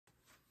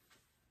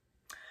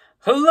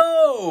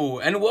Hello,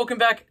 and welcome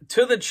back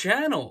to the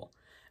channel.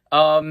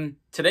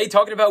 Today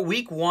talking about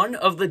week 1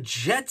 of the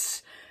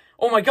Jets.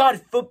 Oh my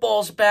God,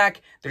 football's back.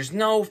 There's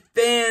no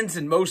fans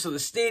in most of the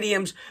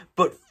stadiums,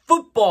 but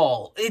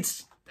football,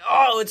 it's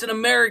an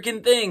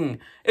American thing.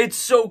 It's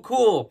so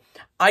cool.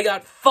 I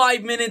got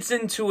 5 minutes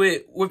into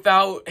it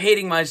without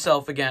hating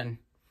myself again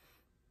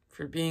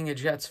for being a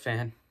Jets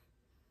fan.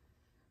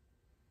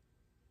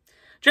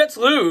 Jets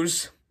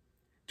lose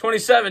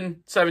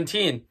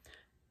 27-17.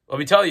 Let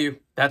me tell you,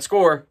 that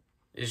score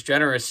is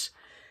generous.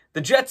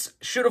 The Jets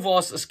should have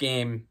lost this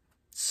game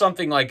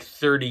something like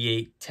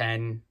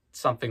 38-10,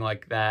 something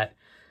like that.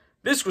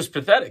 This was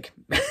pathetic.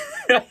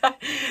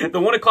 The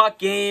 1 o'clock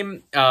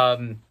game,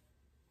 I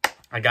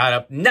got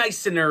up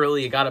nice and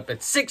early. I got up at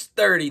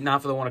 6:30,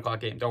 not for the 1 o'clock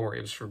game. Don't worry,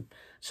 it was for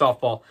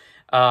softball.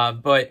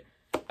 But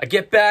I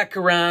get back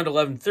around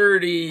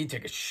 11:30,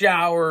 take a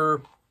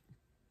shower,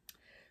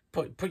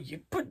 put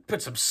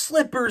some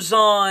slippers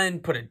on,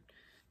 put a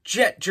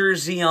Jet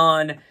jersey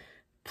on,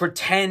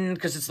 pretend,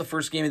 because it's the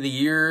first game of the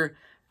year,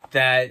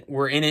 that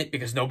we're in it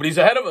because nobody's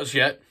ahead of us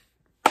yet.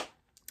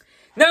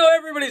 Now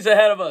everybody's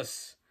ahead of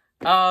us.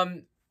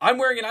 I'm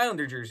wearing an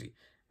Islander jersey.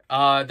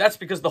 That's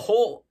because the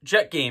whole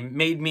Jet game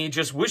made me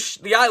just wish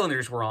the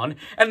Islanders were on,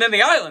 and then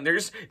the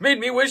Islanders made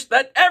me wish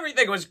that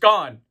everything was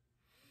gone.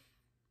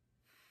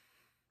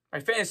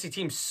 My fantasy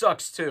team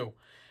sucks too.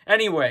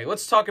 Anyway,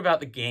 let's talk about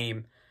the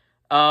game.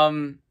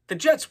 The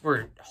Jets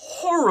were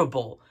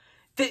horrible.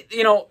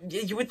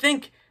 You would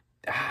think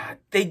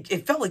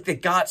it felt like they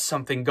got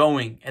something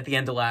going at the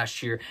end of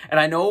last year. And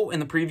I know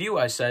in the preview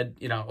I said,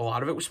 a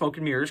lot of it was smoke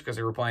and mirrors because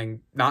they were playing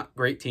not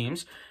great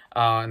teams.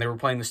 And they were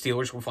playing the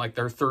Steelers with like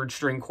their third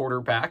string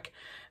quarterback.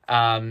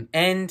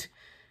 And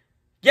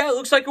yeah, it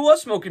looks like it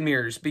was smoke and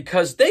mirrors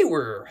because they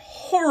were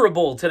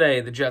horrible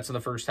today, the Jets, in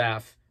the first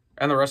half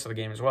and the rest of the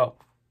game as well.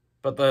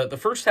 But the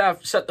first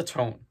half set the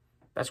tone.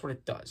 That's what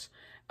it does.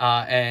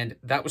 And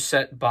that was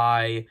set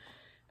by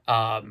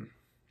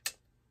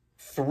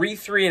 3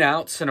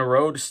 3-and-outs in a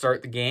row to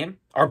start the game.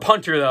 Our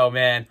punter, though,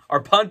 man.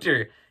 Our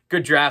punter.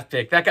 Good draft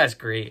pick. That guy's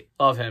great.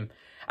 Love him.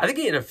 I think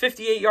he had a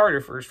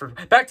 58-yarder for his first.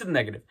 Back to the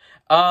negative.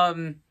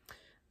 3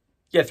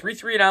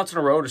 3-and-outs in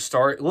a row to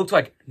start. It looked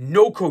like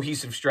no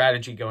cohesive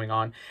strategy going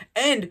on.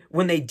 And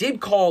when they did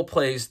call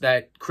plays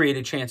that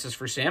created chances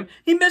for Sam,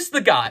 he missed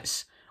the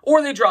guys.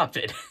 Or they dropped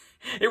it.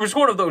 It was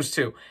one of those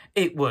two.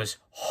 It was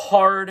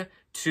hard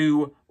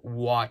to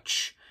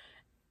watch.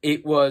 The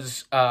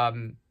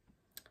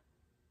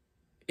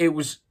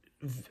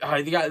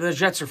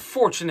Jets are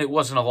fortunate it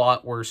wasn't a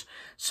lot worse.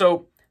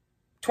 So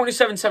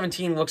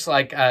 27-17 looks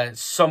like a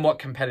somewhat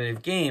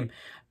competitive game.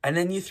 And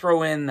then you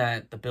throw in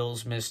that the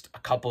Bills missed a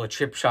couple of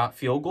chip shot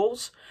field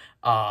goals,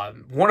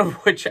 one of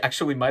which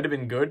actually might have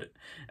been good.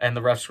 And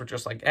the refs were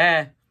just like,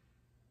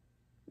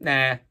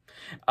 nah.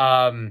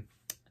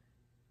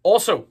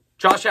 Also,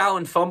 Josh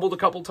Allen fumbled a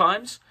couple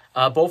times.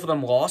 Both of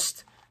them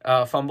lost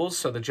fumbles,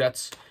 so the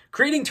Jets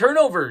creating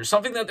turnovers,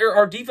 something that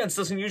our defense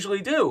doesn't usually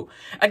do.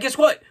 And guess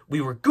what? We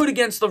were good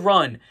against the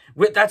run.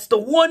 That's the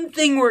one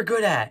thing we're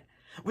good at.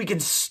 We can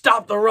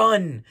stop the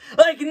run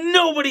like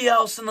nobody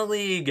else in the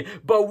league,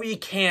 but we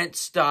can't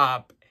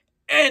stop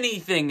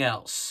anything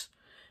else.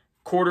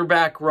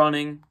 Quarterback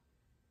running,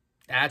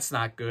 that's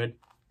not good.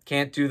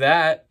 Can't do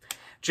that.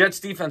 Jets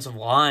defensive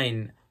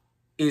line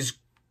is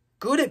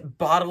good at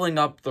bottling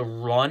up the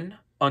run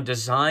on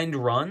designed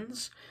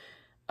runs.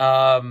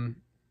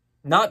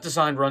 Not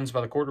designed runs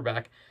by the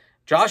quarterback.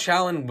 Josh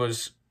Allen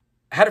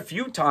had a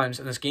few times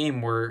in this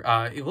game where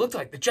it looked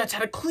like the Jets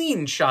had a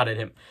clean shot at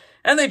him,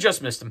 and they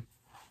just missed him.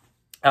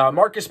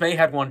 Marcus May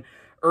had one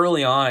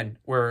early on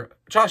where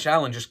Josh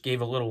Allen just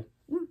gave a little,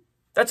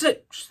 that's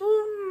it.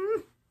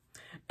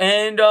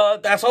 And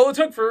that's all it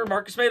took for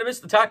Marcus May to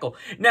miss the tackle.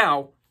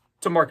 Now,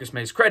 to Marcus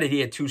May's credit,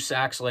 he had 2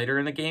 sacks later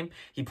in the game.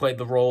 He played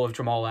the role of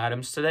Jamal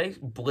Adams today,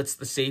 blitzed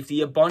the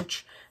safety a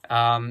bunch,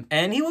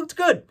 and he looked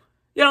good.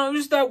 It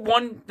was that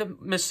one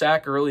missed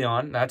sack early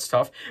on. That's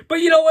tough. But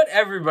you know what?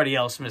 Everybody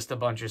else missed a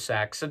bunch of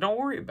sacks, so don't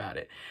worry about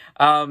it.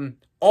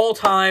 All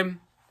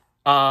time,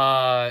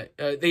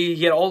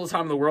 he had all the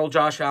time in the world,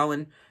 Josh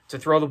Allen, to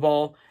throw the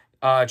ball.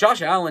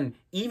 Josh Allen,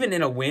 even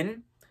in a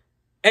win,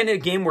 and in a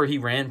game where he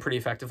ran pretty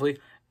effectively,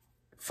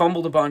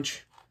 fumbled a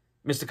bunch,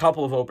 missed a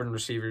couple of open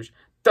receivers.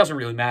 Doesn't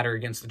really matter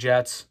against the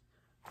Jets.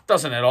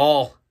 Doesn't at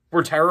all.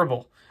 We're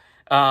terrible.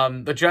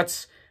 The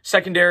Jets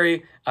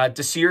secondary,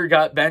 Desir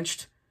got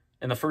benched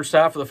in the first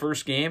half of the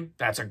first game.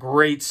 That's a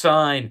great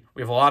sign.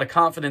 We have a lot of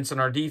confidence in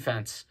our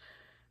defense.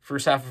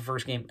 First half of the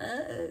first game, all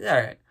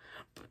right.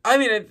 I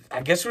mean, I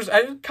guess it was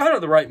kind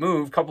of the right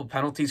move. A couple of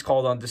penalties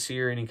called on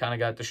Desir, and he kind of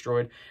got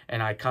destroyed.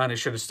 And I kind of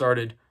should have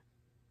started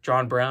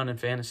John Brown in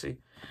fantasy.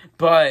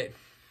 But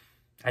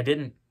I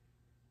didn't.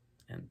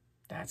 And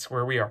that's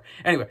where we are.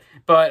 Anyway,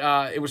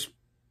 but it was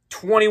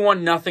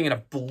 21-0 in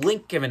a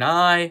blink of an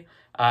eye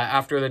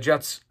after the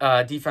Jets'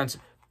 defense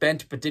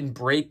bent but didn't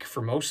break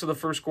for most of the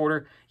first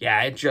quarter.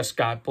 Yeah, it just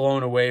got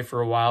blown away for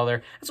a while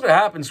there. That's what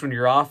happens when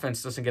your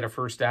offense doesn't get a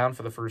first down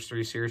for the first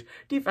 3 series.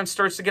 Defense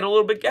starts to get a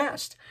little bit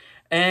gassed.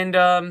 And,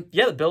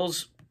 yeah, the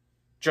Bills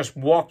just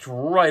walked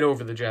right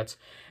over the Jets.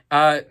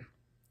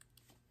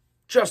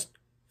 Just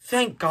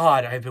thank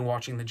God I've been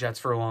watching the Jets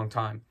for a long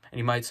time. And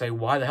you might say,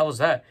 why the hell is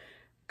that?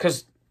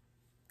 Because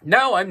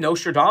now I'm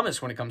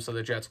Nostradamus when it comes to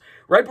the Jets.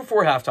 Right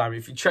before halftime,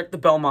 if you check the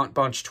Belmont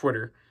Bunch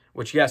Twitter,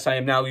 which, yes, I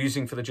am now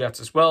using for the Jets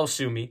as well,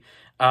 sue me,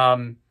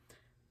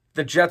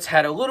 the Jets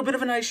had a little bit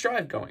of a nice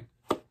drive going.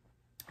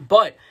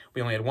 But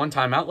we only had one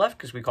timeout left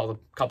because we called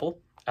a couple.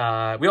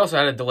 We also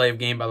had a delay of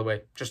game, by the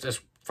way, just as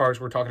far as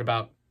we're talking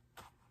about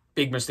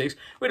big mistakes.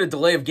 We had a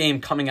delay of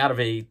game coming out of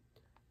a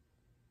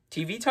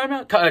TV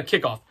timeout?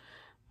 Kickoff.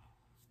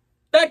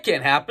 That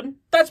can't happen.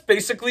 That's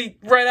basically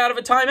right out of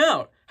a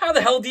timeout. How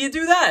the hell do you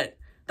do that?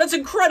 That's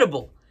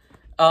incredible.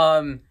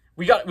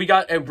 We got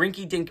a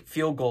rinky-dink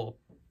field goal.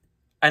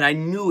 And I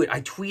knew it.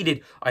 I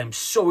tweeted, I am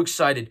so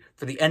excited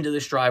for the end of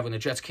this drive when the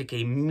Jets kick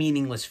a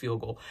meaningless field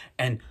goal.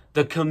 And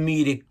the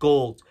comedic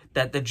gold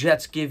that the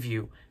Jets give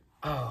you.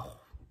 Oh,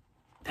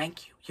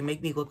 thank you. You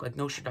make me look like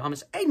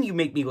Nostradamus, and you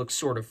make me look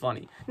sort of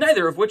funny.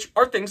 Neither of which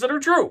are things that are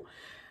true.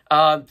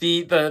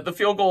 The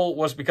field goal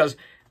was because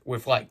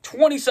with like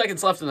 20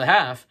 seconds left in the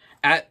half,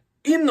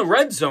 in the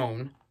red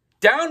zone,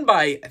 down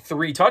by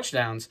 3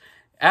 touchdowns,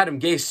 Adam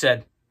Gase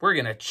said, we're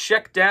going to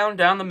check down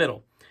the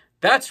middle.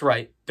 That's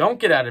right. Don't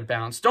get out of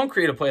bounds. Don't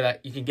create a play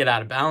that you can get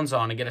out of bounds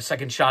on and get a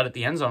second shot at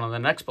the end zone on the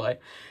next play.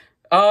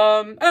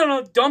 I don't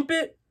know. Dump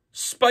it.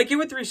 Spike it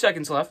with 3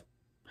 seconds left.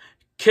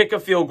 Kick a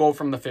field goal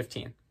from the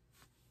 15.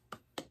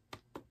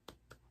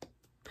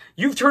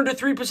 You've turned a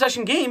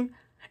 3-possession game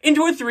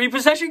into a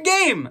 3-possession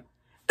game.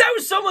 That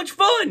was so much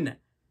fun.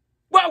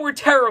 Wow, we're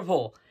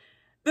terrible.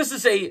 This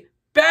is a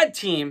bad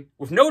team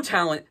with no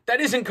talent that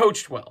isn't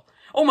coached well.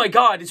 Oh my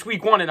God, it's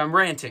week 1 and I'm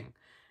ranting.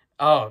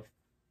 Oh,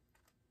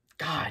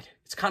 God,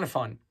 it's kind of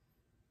fun,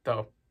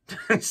 though.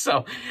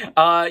 So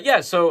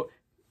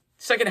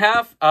second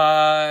half,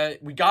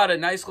 we got a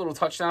nice little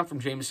touchdown from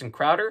Jamison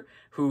Crowder,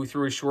 who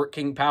through his short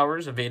king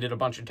powers evaded a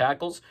bunch of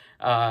tackles.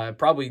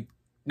 Probably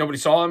nobody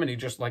saw him, and he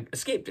just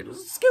escaped.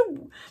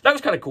 That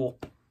was kind of cool.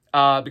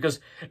 Because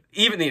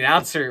even the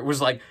announcer was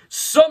like,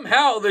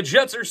 somehow the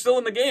Jets are still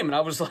in the game. And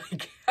I was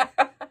like,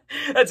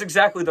 that's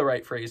exactly the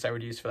right phrase I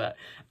would use for that.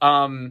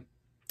 21-10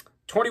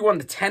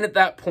 at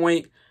that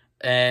point,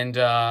 and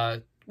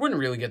wouldn't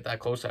really get that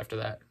close after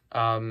that.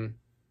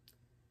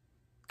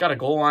 Got a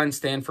goal line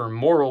stand for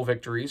moral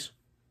victories.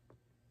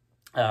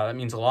 That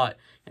means a lot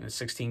in a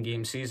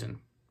 16-game season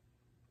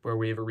where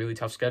we have a really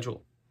tough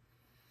schedule.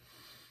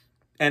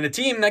 And a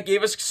team that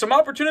gave us some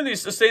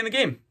opportunities to stay in the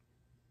game.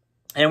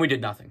 And we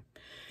did nothing.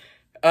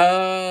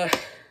 So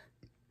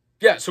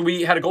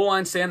we had a goal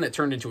line stand that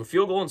turned into a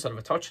field goal instead of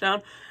a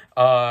touchdown.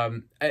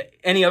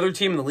 Any other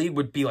team in the league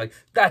would be like,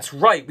 that's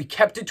right, we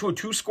kept it to a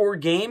 2-score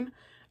game.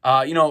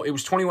 It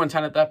was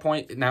 21-10 at that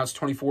point. Now it's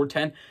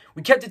 24-10.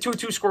 We kept it to a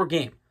 2-score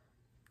game.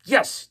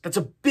 Yes, that's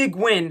a big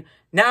win.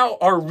 Now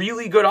our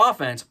really good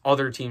offense,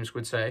 other teams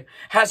would say,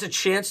 has a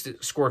chance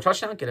to score a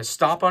touchdown, get a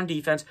stop on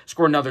defense,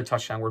 score another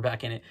touchdown. We're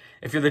back in it.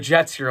 If you're the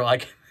Jets, you're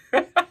like,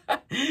 2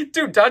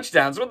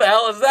 touchdowns. What the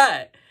hell is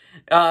that?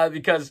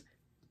 Because,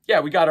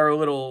 we got our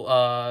little,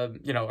 our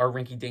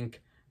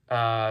rinky-dink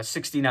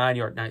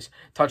 69-yard nice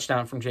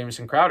touchdown from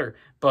Jamison Crowder.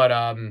 But,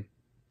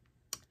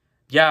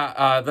 the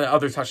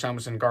other touchdown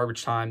was in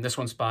garbage time. This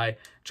one's by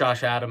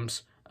Josh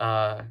Adams,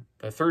 the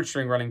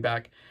third-string running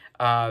back.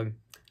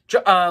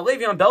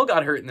 Le'Veon Bell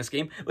got hurt in this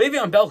game.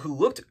 Le'Veon Bell, who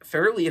looked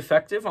fairly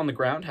effective on the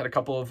ground, had a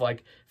couple of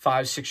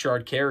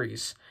 5-6-yard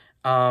carries.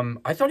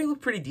 I thought he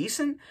looked pretty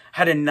decent.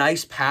 Had a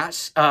nice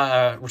pass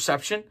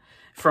reception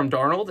from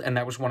Darnold, and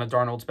that was one of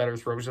Darnold's better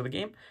throws of the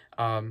game.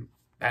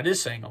 That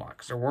is saying a lot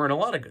because there weren't a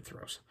lot of good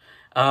throws.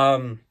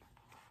 God,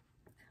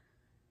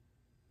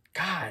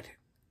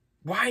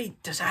 why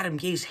does Adam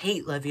Gase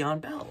hate Le'Veon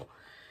Bell?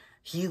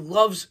 He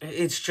loves,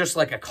 it's just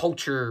like a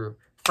culture.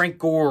 Frank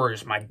Gore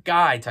is my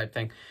guy type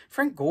thing.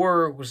 Frank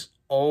Gore was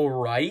all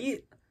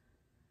right,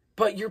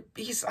 but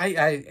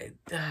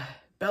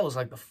Bell is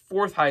like the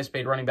 4th highest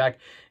paid running back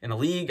in the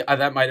league.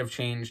 That might have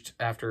changed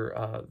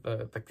after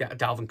the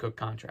Dalvin Cook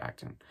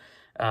contract and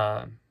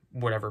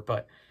whatever.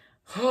 But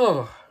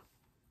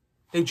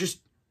they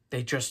just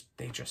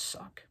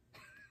suck.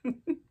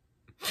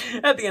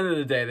 At the end of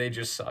the day, they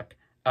just suck.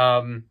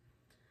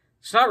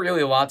 It's not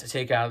really a lot to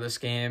take out of this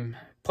game.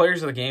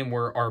 Players of the game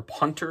were our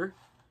punter,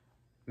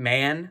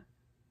 Man,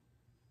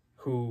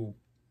 who,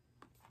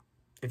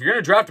 if you're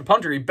going to draft a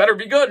punter, he better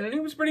be good, and he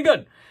was pretty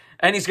good.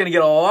 And he's going to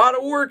get a lot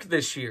of work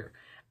this year.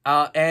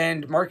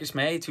 And Marcus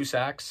May, 2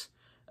 sacks.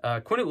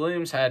 Quinnen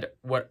Williams had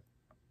what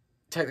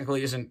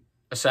technically isn't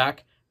a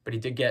sack, but he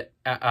did get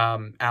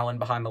Allen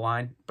behind the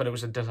line, but it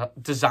was a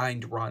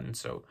designed run.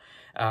 So,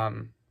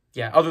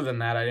 other than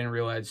that, I didn't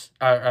realize,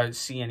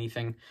 see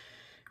anything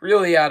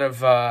really out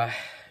of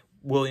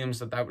Williams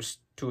that was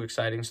too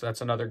exciting. So that's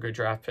another good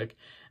draft pick.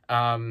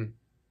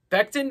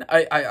 Becton,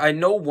 I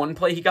know one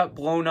play he got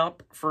blown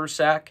up for a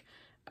sack,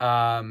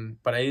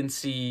 but I didn't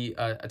see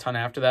a ton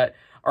after that.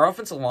 Our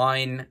offensive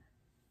line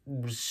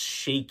was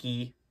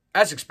shaky,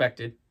 as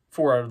expected.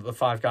 4 out of the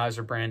 5 guys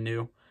are brand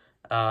new.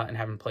 and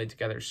haven't played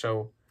together.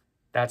 So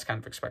that's kind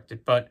of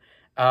expected. But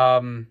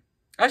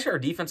actually, our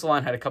defensive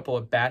line had a couple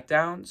of bat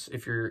downs.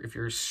 If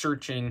you're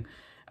searching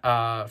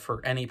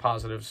for any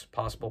positives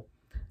possible,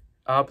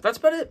 but that's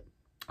about it.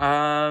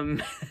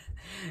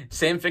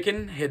 Sam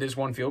Ficken hit his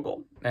 1 field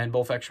goal and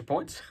both extra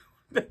points.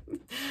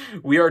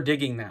 We are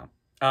digging now.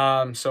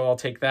 So I'll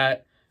take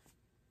that.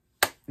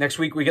 Next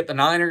week we get the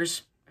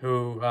Niners,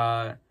 who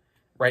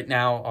right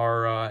now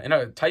are in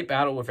a tight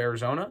battle with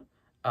Arizona.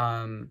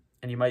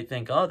 And you might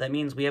think, oh, that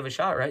means we have a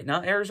shot, right?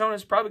 No,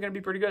 Arizona's probably going to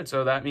be pretty good.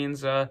 So that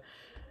means the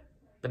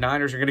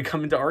Niners are going to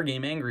come into our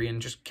game angry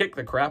and just kick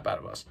the crap out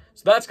of us.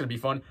 So that's going to be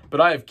fun.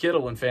 But I have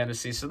Kittle in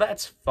fantasy, so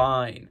that's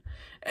fine.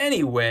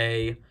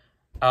 Anyway,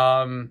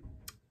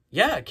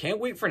 yeah, I can't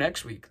wait for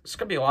next week. It's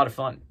going to be a lot of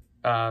fun.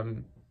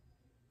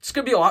 It's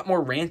going to be a lot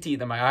more ranty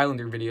than my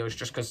Islander videos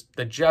just because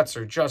the Jets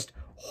are just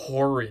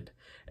horrid.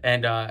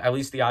 And at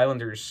least the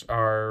Islanders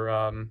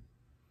are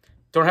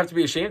don't have to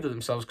be ashamed of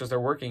themselves because they're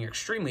working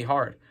extremely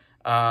hard.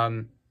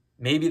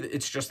 Maybe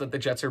it's just that the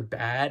Jets are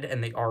bad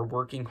and they are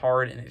working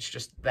hard and it's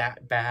just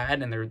that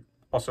bad and they're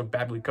also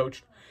badly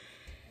coached.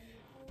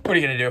 What are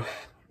you going to do?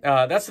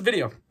 That's the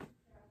video.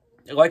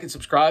 Like and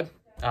subscribe.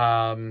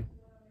 Welcome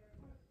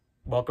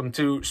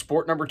to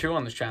sport number 2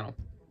 on this channel.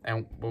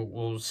 And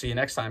we'll see you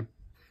next time.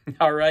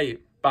 All right.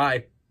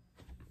 Bye.